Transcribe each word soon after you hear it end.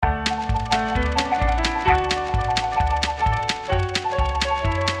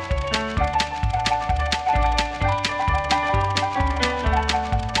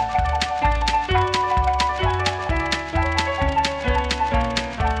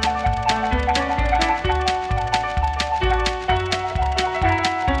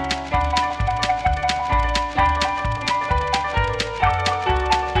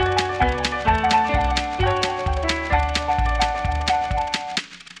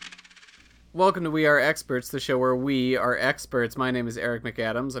Welcome to We Are Experts, the show where we are experts. My name is Eric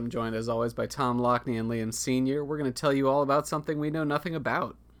McAdams. I'm joined, as always, by Tom Lockney and Liam Sr. We're going to tell you all about something we know nothing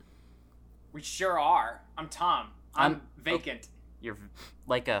about. We sure are. I'm Tom. I'm vacant. You're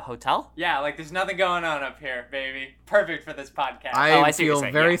like a hotel? Yeah, like there's nothing going on up here, baby. Perfect for this podcast. I feel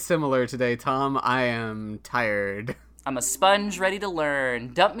very similar today, Tom. I am tired. I'm a sponge ready to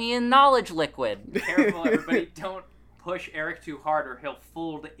learn. Dump me in knowledge liquid. Careful, everybody. Don't push Eric too hard or he'll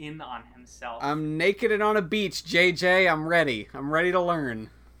fold in on himself. I'm naked and on a beach, JJ. I'm ready. I'm ready to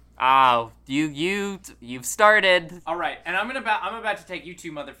learn. Oh, you've started. All right, and I'm about to take you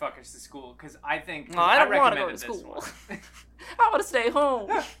two motherfuckers to school because I think I don't want to go to this school. one. I want to stay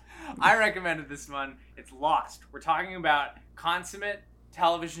home. I recommended this one. It's Lost. We're talking about consummate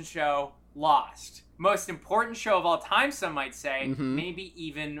television show Lost. Most important show of all time, some might say. Mm-hmm. Maybe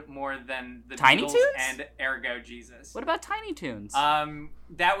even more than the Tiny Beatles Toons? and ergo Jesus. What about Tiny Toons?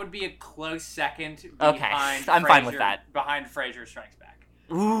 That would be a close second. Okay, I'm fine with that. Behind Frasier Strikes Back.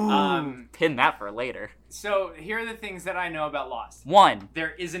 Ooh, pin that for later. So here are the things that I know about Lost. 1.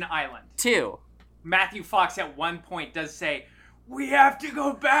 There is an island. 2. Matthew Fox at one point does say, "We have to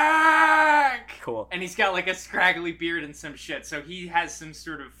go back!" Cool. And he's got like a scraggly beard and some shit, so he has some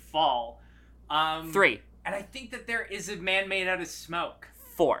sort of fall. 3. And I think that there is a man made out of smoke.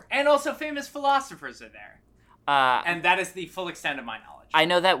 4. And also famous philosophers are there. And that is the full extent of my knowledge. I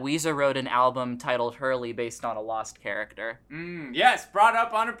know that Weezer wrote an album titled Hurley based on a Lost character. Yes, brought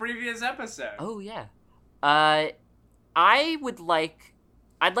up on a previous episode. Oh, yeah. I'd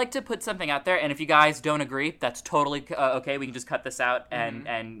like to put something out there, and if you guys don't agree, that's totally okay. We can just cut this out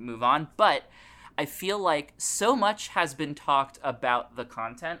and move on. But I feel like so much has been talked about the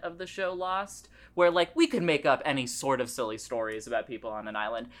content of the show Lost, where, like, we could make up any sort of silly stories about people on an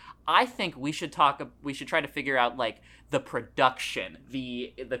island. I think we should try to figure out, like, the production,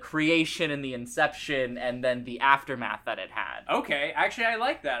 the creation and the inception, and then the aftermath that it had. Okay, actually, I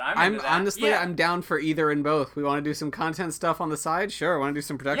like that. I'm down for either and both. We want to do some content stuff on the side? Sure. Want to do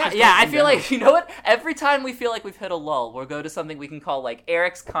some production stuff? Yeah, I feel like, you know what? Every time we feel like we've hit a lull, we'll go to something we can call, like,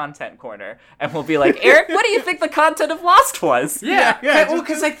 Eric's Content Corner, and we'll be like, Eric, what do you think the content of Lost was? Yeah. Well,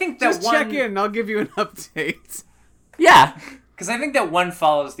 because I think that just check in, and I'll give you an update. Yeah. Because I think that one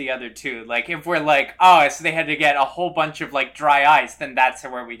follows the other, too. Like, if we're like, oh, so they had to get a whole bunch of, like, dry ice, then that's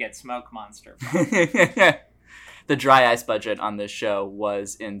where we get Smoke Monster from. The dry ice budget on this show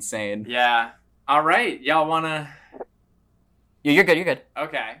was insane. Yeah. All right. Y'all want to... Yeah, you're good.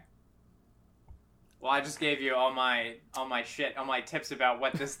 Okay. Well, I just gave you all my tips about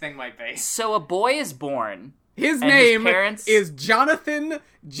what this thing might be. So a boy is born. His name is Jonathan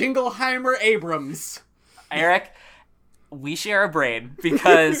Jingleheimer Abrams. Eric... We share a brain,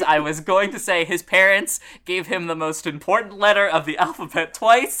 because I was going to say his parents gave him the most important letter of the alphabet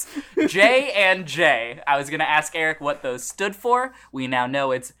twice, J and J. I was going to ask Eric what those stood for. We now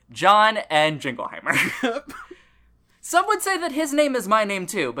know it's John and Jingleheimer. Some would say that his name is my name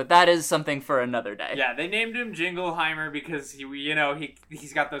too, but that is something for another day. Yeah, they named him Jingleheimer because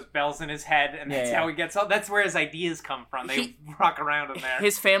he's got those bells in his head, and that's how he gets all. That's where his ideas come from. They rock around in there.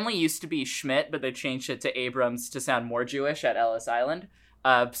 His family used to be Schmidt, but they changed it to Abrams to sound more Jewish at Ellis Island.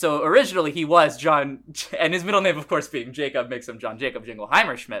 So originally he was John, and his middle name, of course, being Jacob, makes him John Jacob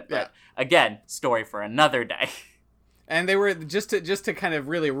Jingleheimer Schmidt. But again, story for another day. And they were, just to kind of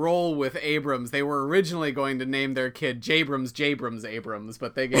really roll with Abrams, they were originally going to name their kid Jabrams Abrams,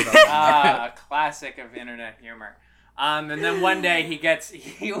 but they gave up on that. Classic of internet humor. And then one day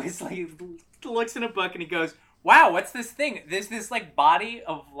he was like, looks in a book and he goes, wow, what's this thing? There's this like body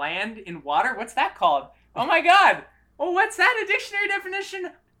of land in water? What's that called? Oh my god! Oh, what's that? A dictionary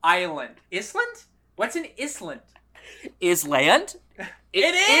definition? Island. Island? What's an island? Is land?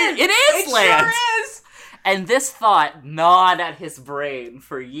 It is! It is land! Sure is! And this thought gnawed at his brain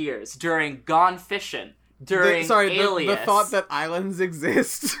for years during Gone Fishing, during Alias. The thought that islands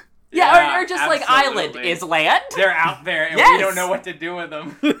exist. Yeah, or just absolutely. like island is land. They're out there and we don't know what to do with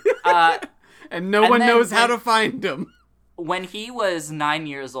them. And no one knows how to find them. When he was 9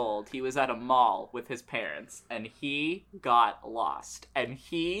 years old, he was at a mall with his parents, and he got lost. And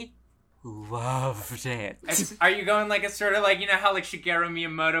he loved it. Are you going like a sort of like, you know how like Shigeru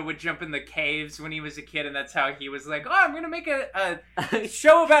Miyamoto would jump in the caves when he was a kid, and that's how he was like, oh, I'm gonna make a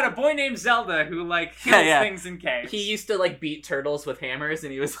show about a boy named Zelda who like kills things in caves. He used to like beat turtles with hammers,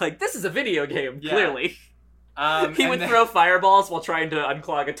 and he was like, this is a video game, clearly. He would throw fireballs while trying to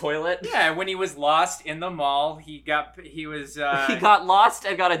unclog a toilet. Yeah, when he was lost in the mall, he got lost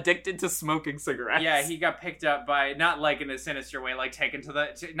and got addicted to smoking cigarettes. Yeah, he got picked up by, not like in a sinister way, like taken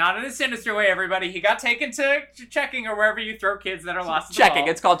not in a sinister way, everybody. He got taken to checking, or wherever you throw kids that are lost in the Checking. mall.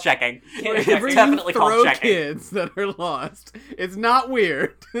 It's called checking. It's Whenever definitely you throw called checking. kids that are lost, it's not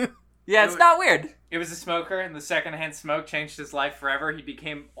weird. Yeah, it's not weird. It was a smoker, and the secondhand smoke changed his life forever. He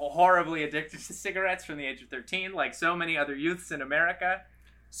became horribly addicted to cigarettes from the age of 13, like so many other youths in America.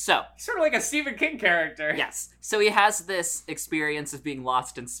 So, He's sort of like a Stephen King character. yes. So he has this experience of being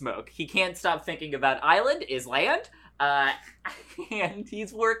lost in smoke. He can't stop thinking about island is land. And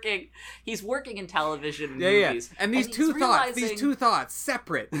he's working in television movies. And these he's two realizing- thoughts,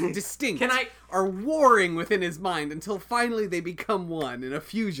 separate, distinct, Can I- are warring within his mind until finally they become one in a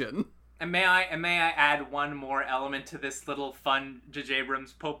fusion. And may I add one more element to this little fun J.J.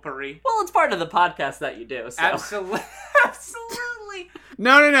 Abrams potpourri? Well, it's part of the podcast that you do. So. Absolutely.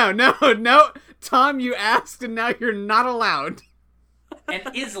 No. Tom, you asked and now you're not allowed. And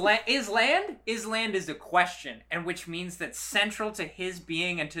is land is a question, and which means that central to his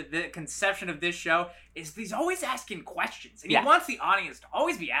being and to the conception of this show is he's always asking questions, and he wants the audience to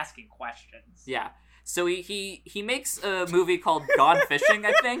always be asking questions. Yeah. So he makes a movie called Gone Fishing,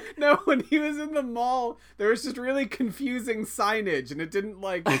 I think. No, when he was in the mall, there was just really confusing signage, and it didn't,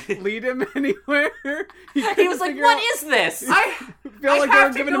 lead him anywhere. He was like, "What is this?" I feel like they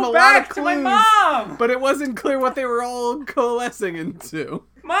were giving him a lot back of to my clues, mom. but it wasn't clear what they were all coalescing into.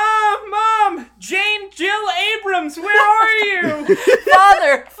 Mom, Jane Jill Abrams, where are you?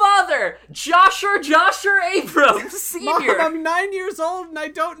 Father, Josher Abrams Sr. Mom, I'm 9 years old, and I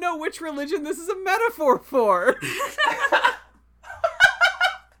don't know which religion this is a metaphor for.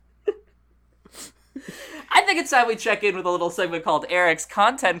 I think it's time we check in with a little segment called Eric's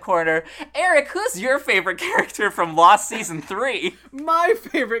Content Corner. Eric, who's your favorite character from Lost Season 3? My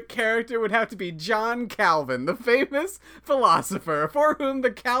favorite character would have to be John Calvin, the famous philosopher for whom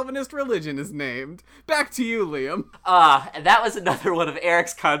the Calvinist religion is named. Back to you, Liam. And that was another one of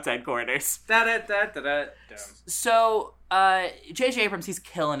Eric's Content Corners. So, J.J. Abrams, he's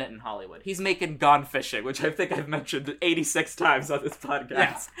killing it in Hollywood. He's making Gone Fishing, which I think I've mentioned 86 times on this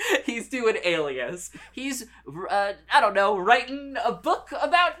podcast. Yeah. He's doing Alias. He's, writing a book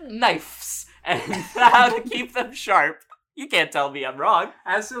about knives and how to keep them sharp. You can't tell me I'm wrong.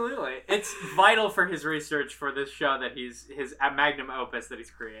 Absolutely. It's vital for his research for this show that his magnum opus that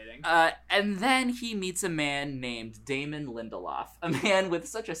he's creating. And then he meets a man named Damon Lindelof, a man with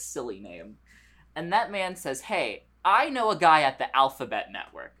such a silly name. And that man says, "Hey, I know a guy at the Alphabet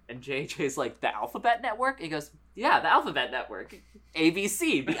Network." And JJ's like, "The Alphabet Network?" He goes, "Yeah, the Alphabet Network.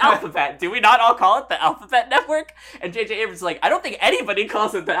 ABC, the Alphabet. Do we not all call it the Alphabet Network?" And JJ Abrams is like, "I don't think anybody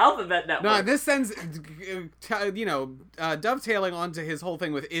calls it the Alphabet Network." No, this sends, dovetailing onto his whole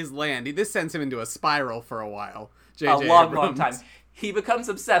thing with is land. This sends him into a spiral for a while. JJ long time. He becomes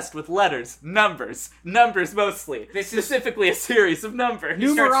obsessed with letters, numbers mostly. Specifically a series of numbers. He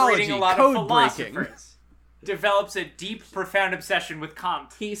starts Numerology, reading a lot code of breaking. philosophers. Develops a deep, profound obsession with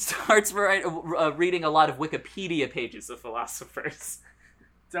Kant. He starts reading a lot of Wikipedia pages of philosophers.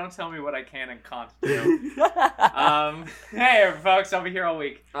 Don't tell me what I can and can't do. Hey, folks, I'll be here all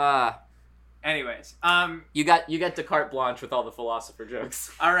week. Anyways, you got to carte blanche with all the philosopher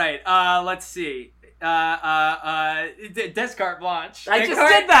jokes. All right, let's see. Descartes Blanche. I just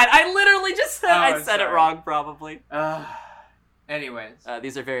did that. I literally just said I said it wrong, probably. Anyways.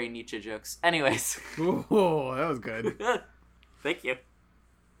 These are very Nietzsche jokes. Anyways. Ooh, that was good. Thank you.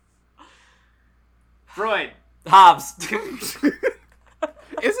 Freud. Hobbes.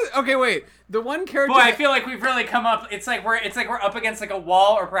 Is it? Okay, wait. The one character... Boy, I feel like we've really come up... It's like we're up against like a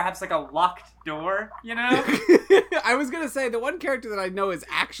wall or perhaps like a locked door, you know? I was gonna say, the one character that I know is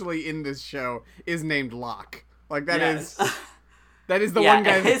actually in this show is named Locke. Like, that is the one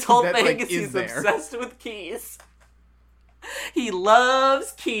guy his whole that, thing is he's there. obsessed with keys. He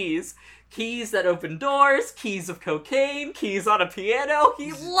loves keys. Keys that open doors, keys of cocaine, keys on a piano.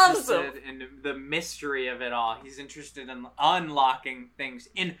 He loves them. In the mystery of it all. He's interested in unlocking things,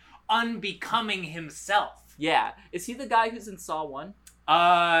 in unbecoming himself. Yeah. Is he the guy who's in Saw 1?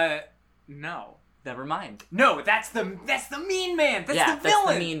 No. Never mind. No, that's the mean man. That's the villain.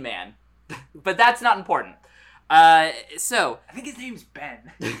 That's the mean man. But that's not important. So I think his name's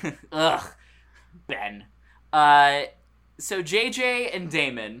Ben. Ugh. Ben. So JJ and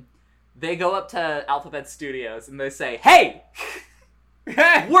Damon, they go up to Alphabet Studios and they say, "Hey!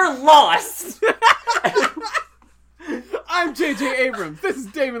 We're lost!" I'm J.J. Abrams, this is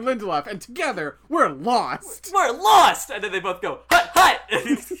Damon Lindelof, and together, we're lost! We're lost! And then they both go, "Hut, hut!"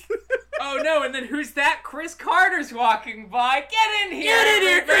 Oh no, and then who's that? Chris Carter's walking by. Get in here! Get in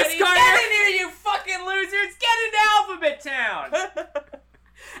here, Chris everybody. Carter! Get in here, you fucking losers! Get into Alphabet Town!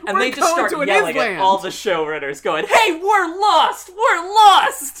 And We're they just going start to an yelling at Island. all the showrunners, going, "Hey, we're lost! We're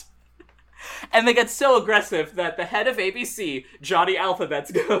lost!" And they get so aggressive that the head of ABC, Johnny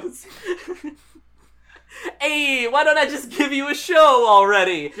Alphabets, goes, "Hey, why don't I just give you a show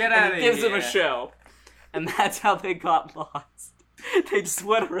already?" Get and outta he gives him a here. show. And that's how they got lost. They just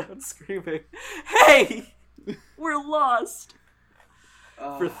went around screaming, "Hey, we're lost!"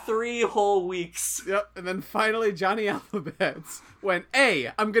 For 3 whole weeks. Yep, and then finally Johnny Alphabets went,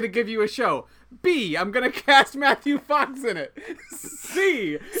 A, I'm gonna give you a show. B, I'm gonna cast Matthew Fox in it.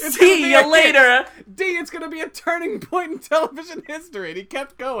 C, it's gonna See be you a hit. later! D, it's gonna be a turning point in television history. And he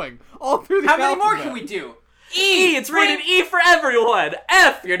kept going all through the How many more alphabet. can we do? E, it's rated E for everyone.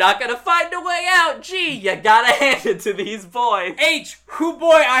 F, you're not gonna find a way out. G, you gotta hand it to these boys. H, who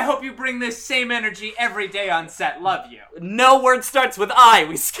boy, I hope you bring this same energy every day on set. Love you. No word starts with I,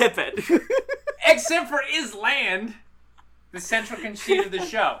 we skip it. Except for Island, the central conceit of the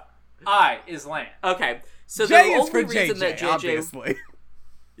show. I, Island. Okay, so J the is only for reason JJ, that JJ... obviously.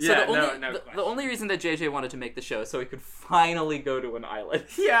 So Yeah, the only, no the question. only reason that JJ wanted to make the show is so he could finally go to an island.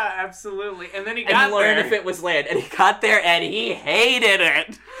 Yeah, absolutely. And then he And got learn there. if it was land. And he got there and he hated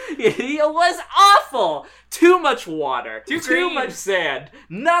it. It was awful. Too much water. Too Too green. much sand.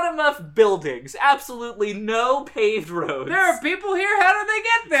 Not enough buildings. Absolutely no paved roads. There are people here. How did they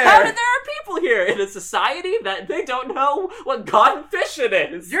get there? How did there are people here in a society that they don't know what gone fishing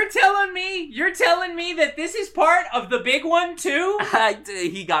is? You're telling me that this is part of the big one too?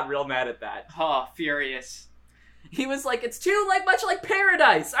 He got real mad at that. Oh, furious. He was like, "It's too much like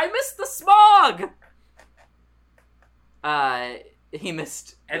paradise. I missed the smog." He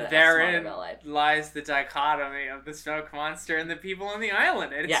missed. And the therein smog of LA. lies the dichotomy of the smoke monster and the people on the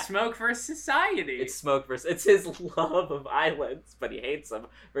island. It's Yeah. smoke versus society. It's smoke versus. It's his love of islands, but he hates them,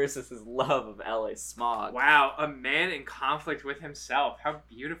 versus his love of LA smog. Wow, a man in conflict with himself. How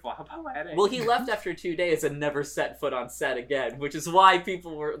beautiful. How poetic. Well, he left after 2 days and never set foot on set again, which is why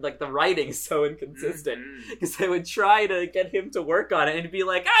people were like, the writing's so inconsistent. Mhm. Because they would try to get him to work on it and be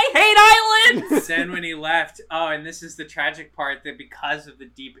like, "I hate islands!" Then when he left, oh, and this is the tragic part, that because of the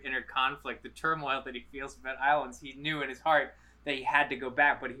deep inner conflict, the turmoil that he feels about islands, he knew in his heart that he had to go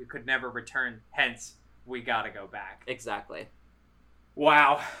back, but he could never return. Hence, we gotta go back. Exactly.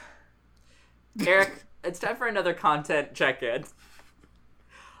 Wow. Eric, it's time for another content check-in.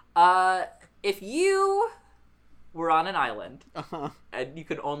 If you were on an island Uh-huh. and you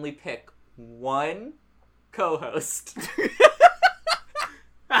could only pick one co-host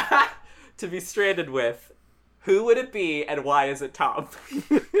to be stranded with, who would it be and why is it Tom?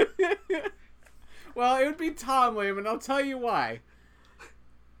 Well, it would be Tom, Liam, and I'll tell you why.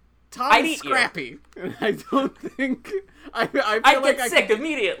 Tom I'd is eat you. scrappy, and I don't think I feel I'd like get sick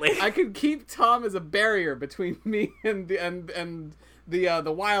immediately. I could keep Tom as a barrier between me and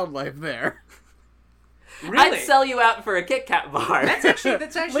the wildlife there. Really? I'd sell you out for a Kit Kat bar. That's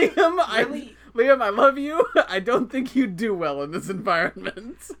actually Liam, really... Liam, I love you. I don't think you'd do well in this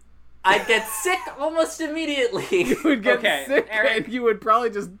environment. I'd get sick almost immediately. You would get Okay, sick, Eric. and you would probably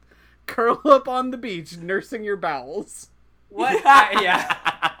just curl up on the beach, nursing your bowels. What?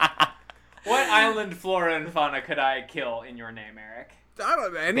 What island flora and fauna could I kill in your name, Eric? I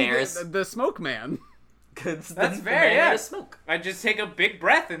don't know. Bears. The smoke man. That's the fair, man yeah. made of smoke. I just take a big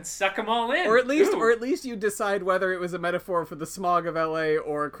breath and suck them all in. Or at Ooh. least you decide whether it was a metaphor for the smog of LA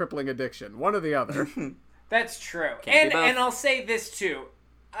or a crippling addiction. One or the other. That's true. Can't be both. And I'll say this too.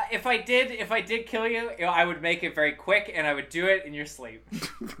 If I did kill you, I would make it very quick, and I would do it in your sleep.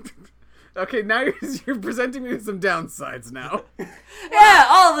 Okay, now you're presenting me with some downsides now. Yeah,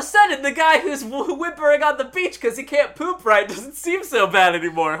 all of a sudden the guy who's whimpering on the beach because he can't poop right doesn't seem so bad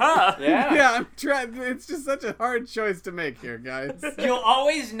anymore, huh? Yeah, I'm trying. It's just such a hard choice to make here, guys. You'll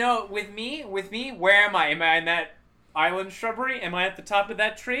always know with me. Where am I? Am I in that island shrubbery? Am I at the top of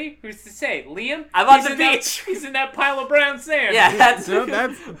that tree? Who's to say? Liam? I'm on He's the in that- beach. he's in that pile of brown sand. Yeah, that's... So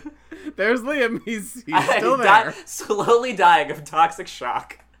there's Liam. He's still there. Slowly dying of toxic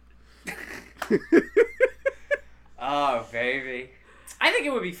shock. Oh, baby. I think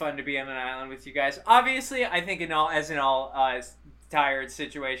it would be fun to be on an island with you guys. Obviously, I think in all tired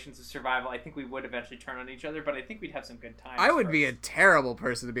situations of survival, I think we would eventually turn on each other, but I think we'd have some good times. I would be a first. terrible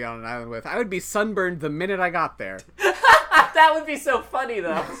person to be on an island with. I would be sunburned the minute I got there. That would be so funny,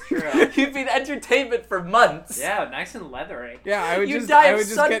 though. That's true. You'd be entertainment for months. Yeah, nice and leathery. Yeah, I would You'd just, die I of would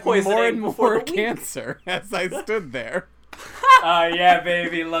just sun get more poisoning and before more a week. cancer as I stood there. Oh, yeah,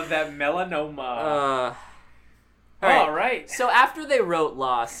 baby. Love that melanoma. All All right. So after they wrote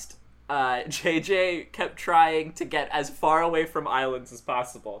Lost, JJ kept trying to get as far away from islands as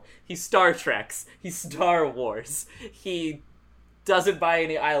possible. He Star Treks. He Star Wars. He doesn't buy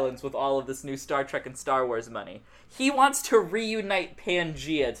any islands with all of this new Star Trek and Star Wars money. He wants to reunite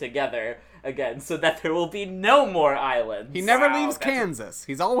Pangea together again so that there will be no more islands. He never leaves Kansas.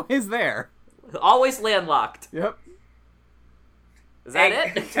 He's always there. Always landlocked. Yep. Is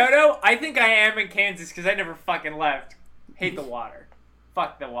that it? Toto, I think I am in Kansas because I never fucking left. Hate the water.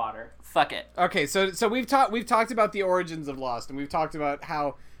 Fuck the water. Fuck it. Okay, so we've talked about the origins of Lost, and we've talked about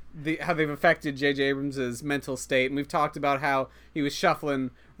how they've affected J.J. Abrams' mental state, and we've talked about how he was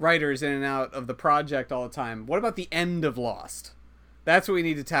shuffling writers in and out of the project all the time. What about the end of Lost? That's what we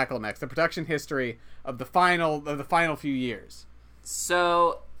need to tackle next. The production history of the final few years.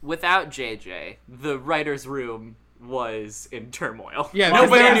 So, without JJ, the writer's room was in turmoil. Yeah,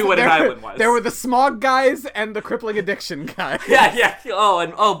 nobody knew what an island was. There were the smog guys and the crippling addiction guys. Yeah.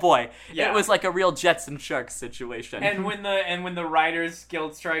 Oh boy. Yeah. It was like a real Jets and Sharks situation. And when the Writers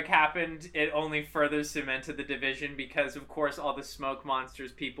Guild strike happened, it only further cemented the division because, of course, all the smoke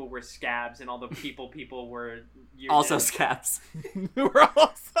monsters people were scabs, and all the people were also scabs. We're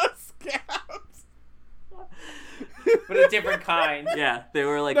also scabs. But a different kind. Yeah, they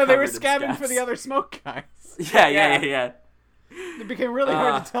were like no, they were covered in scabbing scabs. for the other smoke guys. Yeah. It became really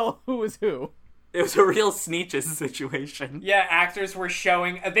hard to tell who was who. It was a real Sneetches situation. Yeah, actors were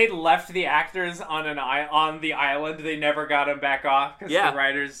showing. They left the actors on the island. They never got them back off because the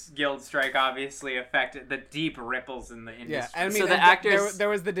Writers Guild strike obviously affected the deep ripples in the industry. Yeah, and I mean, so the actors. There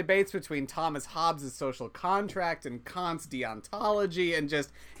was the debates between Thomas Hobbes' social contract and Kant's deontology, and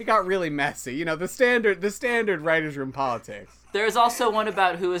just it got really messy. You know, the standard writers' room politics. There's also one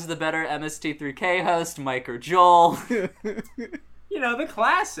about who is the better MST3K host, Mike or Joel. You know, the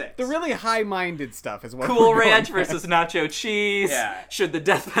classics. The really high-minded stuff is what Cool we're going Ranch with. versus Nacho Cheese. Yeah. Should the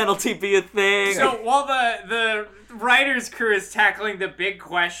death penalty be a thing? So while the writers' crew is tackling the big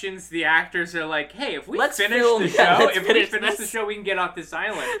questions, the actors are like, "Hey, if we Let's finish film- the yeah, show, let's if we finish finish the this." show, we can get off this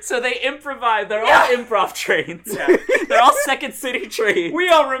island." So they improvise. They're all improv trains. Yeah. They're all Second City trains. We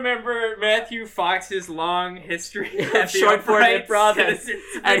all remember Matthew Fox's long history at the Short form Upright improv, Citizens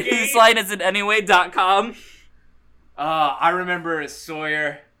and Brigade. whose line is in anyway.com. I remember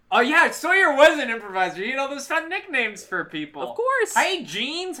Sawyer. Oh yeah, Sawyer was an improviser. You know those fun nicknames for people. Of course. Hey,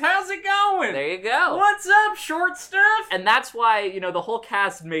 Jeans, how's it going? There you go. What's up, short stuff? And that's why, the whole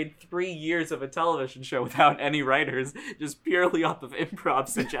cast made 3 years of a television show without any writers, just purely off of improv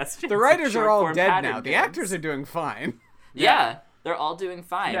suggestions. The writers are all short-form dead pattern now. The games. actors are doing fine. Yeah, they're all doing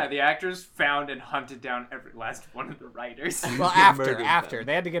fine. Yeah, the actors found and hunted down every last one of the writers. Well, Murdered after them.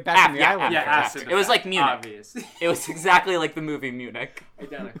 they had to get back on the island. after first. the It was fact, like Munich. Obvious. It was exactly like the movie Munich.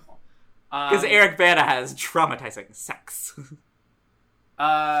 Identical. Because Eric Bana has traumatizing sex.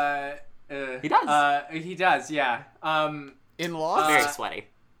 He does. He does, yeah. In Lost. Very sweaty.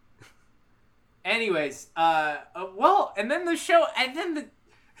 Anyways, well, and then the show, and then the...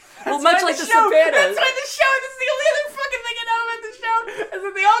 Well, much like the Sopranos. That's why the show, that's the only other fucking thing I know about the show, is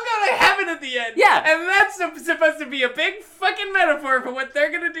that they all go to heaven at the end. Yeah. And that's supposed to be a big fucking metaphor for what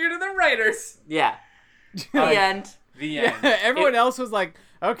they're gonna do to the writers. Yeah. The end. The end. Yeah, everyone else was like,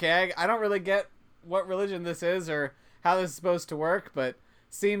 okay, I don't really get what religion this is or how this is supposed to work, but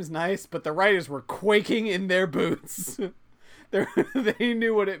seems nice. But the writers were quaking in their boots. They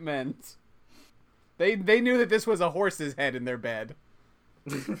knew what it meant. They knew that this was a horse's head in their bed.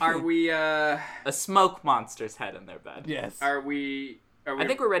 Are we, A smoke monster's head in their bed. Yes. are we... I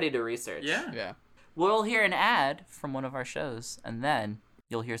think we're ready to research. Yeah. Yeah. We'll hear an ad from one of our shows, and then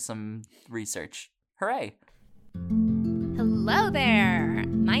you'll hear some research. Hooray! Hello there!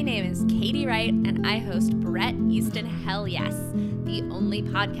 My name is Katie Wright, and I host Bret Easton Hell Yes, the only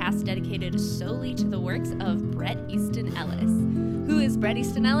podcast dedicated solely to the works of Bret Easton Ellis. Who is Bret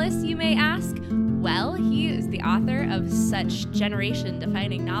Easton Ellis, you may ask? Well, he is the author of such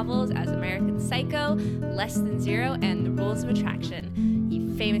generation-defining novels as American Psycho, Less Than Zero, and The Rules of Attraction.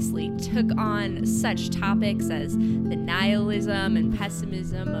 He famously took on such topics as the nihilism and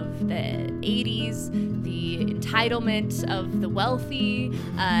pessimism of the 80s, the entitlement of the wealthy,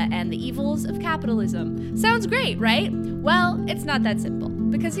 and the evils of capitalism. Sounds great, right? Well, it's not that simple,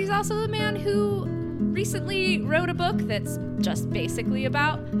 because he's also the man who recently wrote a book that's just basically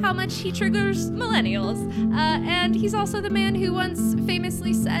about how much he triggers millennials. And he's also the man who once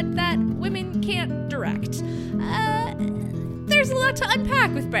famously said that women can't direct. There's a lot to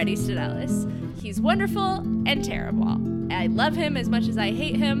unpack with Bret Easton Ellis. He's wonderful and terrible. I love him as much as I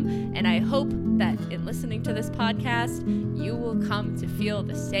hate him, and I hope that in listening to this podcast, you will come to feel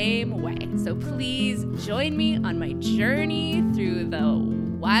the same way. So please join me on my journey through the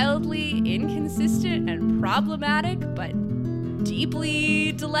wildly inconsistent and problematic, but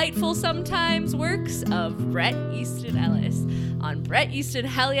deeply delightful sometimes works of Bret Easton Ellis on Bret Easton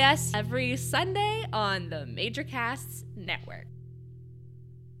Hell Yes every Sunday on the Major Casts Network.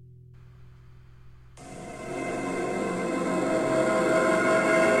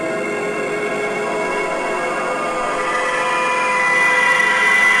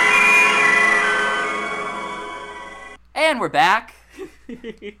 And we're back.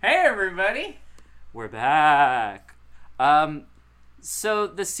 Hey, everybody. We're back. So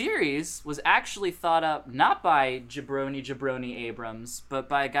the series was actually thought up not by Jabroni Abrams, but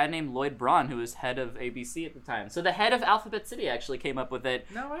by a guy named Lloyd Braun, who was head of ABC at the time. So the head of Alphabet City actually came up with it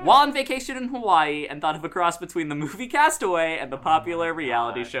while on vacation in Hawaii and thought of a cross between the movie Castaway and the popular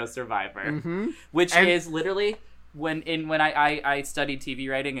reality show Survivor, which is literally... When I studied TV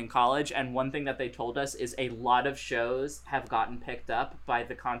writing in college, and one thing that they told us is a lot of shows have gotten picked up by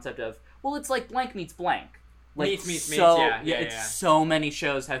the concept of, well, it's like blank meets blank. Like, Meets, yeah. So many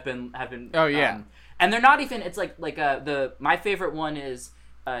shows have been. Oh, yeah. And they're not even. It's like my favorite one is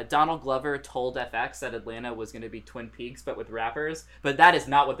Donald Glover told FX that Atlanta was going to be Twin Peaks, but with rappers. But that is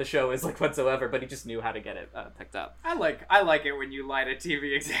not what the show is like whatsoever. But he just knew how to get it picked up. I like it when you lie to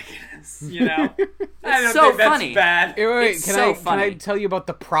TV executives. You know, I don't so think that's funny. bad. Wait, It's can I tell you about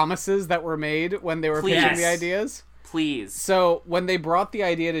the promises that were made when they were pitching the ideas? Please. So when they brought the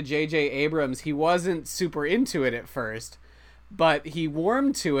idea to J.J. Abrams, he wasn't super into it at first, but he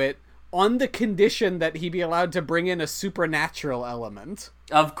warmed to it on the condition that he be allowed to bring in a supernatural element.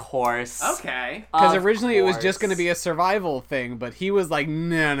 Of course. Okay. Because originally it was just going to be a survival thing, but he was like,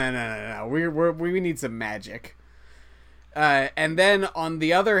 no. We need some magic. And then on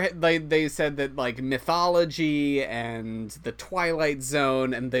the other, they said that like mythology and the Twilight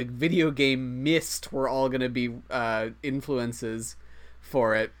Zone and the video game Myst were all going to be influences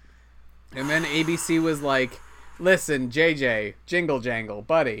for it. And then ABC was like, listen, JJ, Jingle Jangle,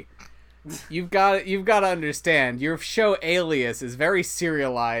 buddy, you've got to understand, your show Alias is very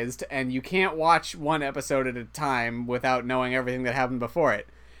serialized, and you can't watch one episode at a time without knowing everything that happened before it.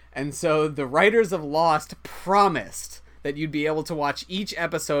 And so the writers of Lost promised that you'd be able to watch each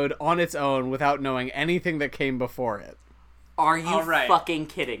episode on its own without knowing anything that came before it. Are you fucking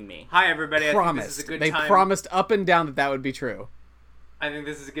kidding me? Hi, everybody. I think this is a good time. They promised up and down that that would be true. I think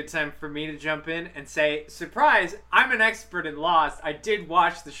this is a good time for me to jump in and say, surprise, I'm an expert in Lost. I did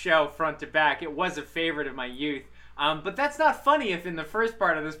watch the show front to back. It was a favorite of my youth. But that's not funny if in the first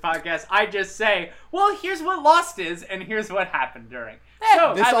part of this podcast I just say, well, here's what Lost is, and here's what happened during.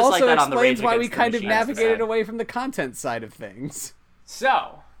 So, this I was also like that on the explains Rage why we Against the kind of Machine navigated episode. away from the content side of things.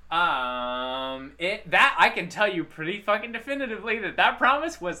 that I can tell you pretty fucking definitively that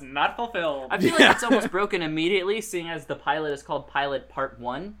promise was not fulfilled. I feel like it's almost broken immediately, seeing as the pilot is called Pilot Part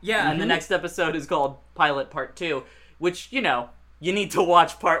 1. Yeah. And the next episode is called Pilot Part 2, which, you know, you need to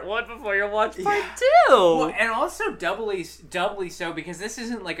watch Part 1 before you watch Part 2! Well, and also doubly so, because this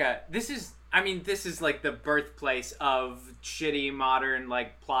isn't like this is like the birthplace of shitty modern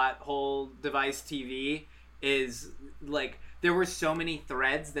like plot hole device TV. Is like there were so many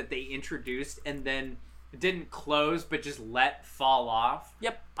threads that they introduced and then didn't close but just let fall off.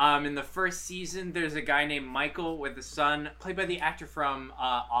 Yep. In the first season, there's a guy named Michael with a son, played by the actor from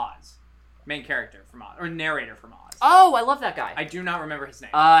Oz, main character from Oz, or narrator from Oz. Oh, I love that guy. I do not remember his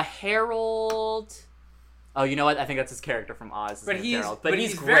name. Harold... Oh, you know what? I think that's his character from Oz. But he's Harold.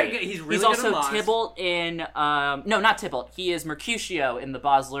 he's great. very good. He's really also good in Lost. Tybalt in no, not Tybalt. He is Mercutio in the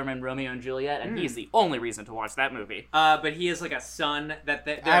Baz Luhrmann Romeo and Juliet, and he's the only reason to watch that movie. But he is like a son that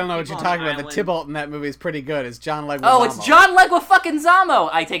I don't know what you're talking about. The Tybalt in that movie is pretty good. It's John Leguizamo. Oh, it's John Leguizamo.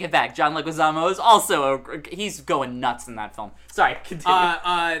 I take it back. John Leguizamo is also he's going nuts in that film. Sorry,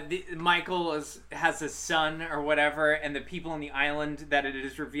 continue. Michael has a son or whatever, and the people on the island that it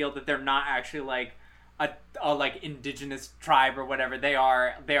is revealed that they're not actually like a like indigenous tribe or whatever. They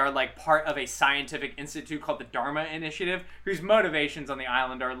are like part of a scientific institute called the Dharma Initiative, whose motivations on the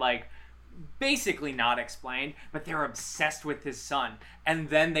island are like basically not explained, but they're obsessed with his son. And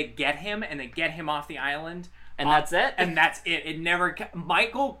then they get him off the island. And that's it? And that's it. It never...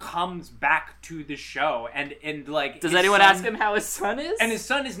 Michael comes back to the show, and like... Does anyone ask him how his son is? And his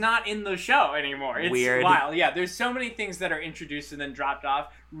son is not in the show anymore. It's weird. Wild. Yeah, there's so many things that are introduced and then dropped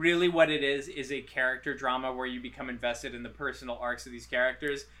off. Really what it is a character drama where you become invested in the personal arcs of these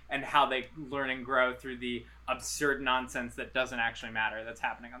characters and how they learn and grow through the absurd nonsense that doesn't actually matter that's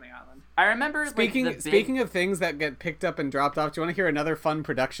happening on the island. I remember... Speaking of things that get picked up and dropped off, do you want to hear another fun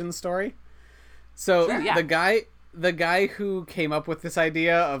production story? So sure, yeah. the guy who came up with this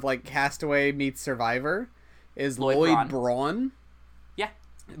idea of like Castaway meets Survivor is Lloyd Braun. Yeah.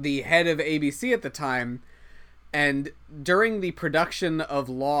 the head of ABC at the time. And during the production of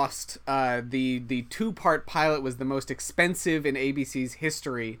Lost, the 2-part pilot was the most expensive in ABC's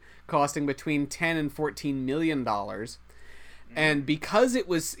history, costing between $10 and $14 million. And because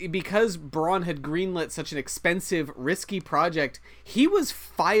Braun had greenlit such an expensive, risky project, he was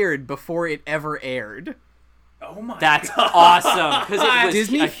fired before it ever aired. Oh my That's God. awesome. Because it was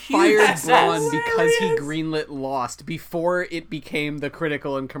Disney a fired huge Braun success. because he greenlit Lost before it became the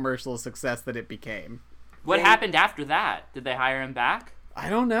critical and commercial success that it became. What happened after that? Did they hire him back?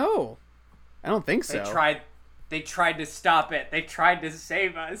 I don't know. I don't think so. They tried to stop it. They tried to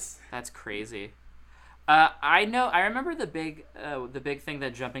save us. That's crazy. I remember the big thing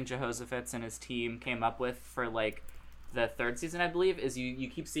that Jumping Jehoshaphat and his team came up with for like the 3rd season, I believe, is you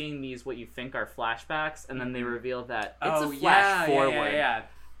keep seeing these what you think are flashbacks, and then they revel that it's a flash forward. Yeah.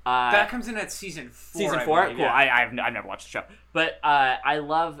 That comes in at season 4. Season 4? Cool. Yeah. I've never watched the show. But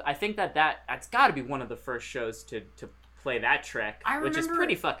I think that's got to be one of the first shows to play that trick, which is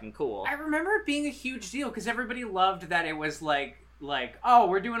pretty fucking cool. I remember it being a huge deal because everybody loved that it was like, oh,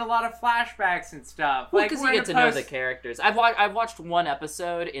 we're doing a lot of flashbacks and stuff. Well, because you get to know the characters. I've watched one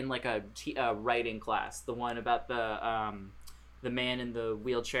episode in like a writing class, the one about the man in the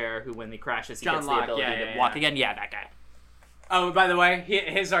wheelchair who, when he crashes, he gets the ability to walk again. Yeah, that guy. Oh, by the way,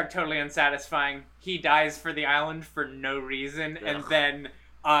 his arc totally unsatisfying. He dies for the island for no reason, and then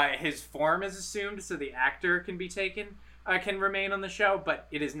his form is assumed so the actor can be taken, can remain on the show, but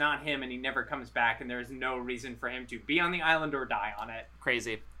it is not him, and he never comes back, and there is no reason for him to be on the island or die on it.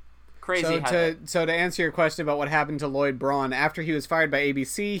 Crazy. So to answer your question about what happened to Lloyd Braun, after he was fired by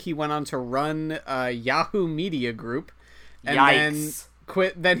ABC, he went on to run Yahoo Media Group, and Yikes.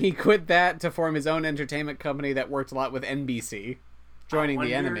 Then he quit that to form his own entertainment company that worked a lot with NBC, joining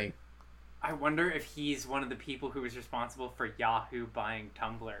the enemy. I wonder if he's one of the people who was responsible for Yahoo buying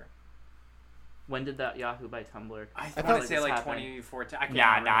Tumblr. When did that Yahoo buy Tumblr? I thought say like 2014. I can't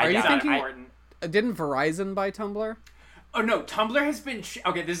remember. Are you thinking? Important. Didn't Verizon buy Tumblr? Oh no, Tumblr has been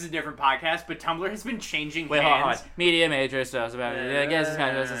okay. This is a different podcast, but Tumblr has been changing Wait, hands. hold on. Media major stuff about it. I guess it's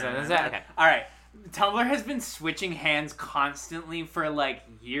kind of okay. All right. Tumblr has been switching hands constantly for like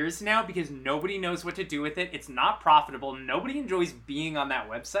years now because nobody knows what to do with it. It's not profitable. Nobody enjoys being on that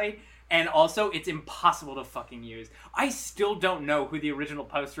website. And also, it's impossible to fucking use. I still don't know who the original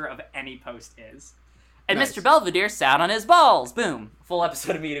poster of any post is. And Nice. Mr. Belvedere sat on his balls. Boom. Full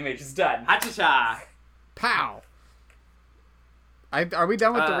episode of Media Majors done. Ha-cha-cha. Pow. Are we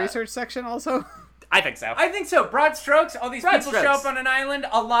done with the research section also? I think so. I think so. Broad strokes. All these Broad people strokes. show up on an island.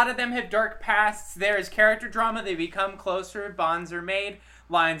 A lot of them have dark pasts. There is character drama. They become closer. Bonds are made.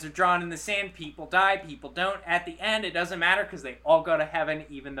 Lines are drawn in the sand. People die. People don't. At the end, it doesn't matter because they all go to heaven,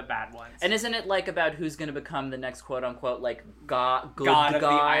 even the bad ones. And isn't it like about who's going to become the next quote-unquote like God of the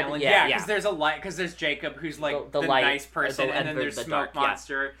island? Yeah, because yeah. there's Jacob, who's like the light, nice person, and then there's the Smoke dark, yeah.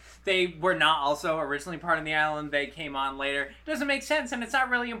 Monster. They were not also originally part of the island. They came on later. It doesn't make sense, and it's not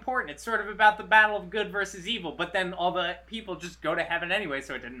really important. It's sort of about the battle of good versus evil, but then all the people just go to heaven anyway,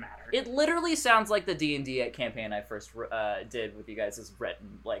 so it didn't matter. It literally sounds like the D&D campaign I first did with you guys is written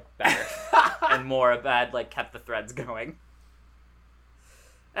like better and more about like kept the threads going.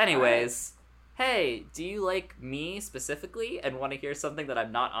 Anyways, hey, do you like me specifically and want to hear something that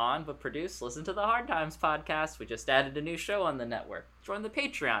I'm not on but produce? Listen to the Hard Times podcast. We just added a new show on the network. Join the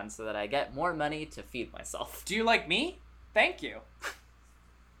Patreon so that I get more money to feed myself. Do you like me? Thank you.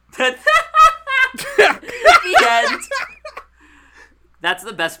 The end. That's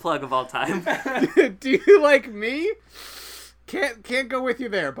the best plug of all time. Do you like me? Can't go with you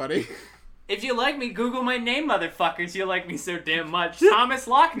there, buddy. If you like me, Google my name, motherfuckers. You like me so damn much. Thomas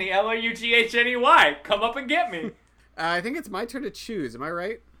Loughney, Loughny. Come up and get me. I think it's my turn to choose. Am I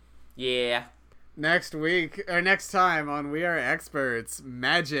right? Yeah. Next week, or next time on We Are Experts,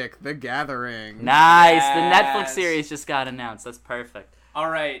 Magic: The Gathering. Nice. Yes. The Netflix series just got announced. That's perfect. All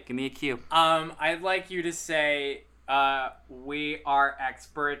right. Give me a cue. I'd like you to say, we are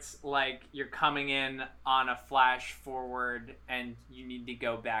experts, like you're coming in on a flash forward and you need to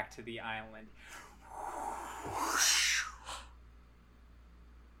go back to the island.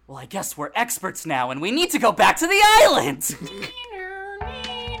 Well, I guess we're experts now, and we need to go back to the island!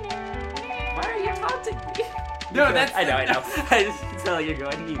 Why are you haunting me? No, that's... I know. I just can tell you're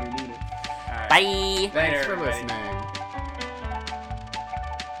going, Neener. All right. Bye! Thanks for everybody. listening.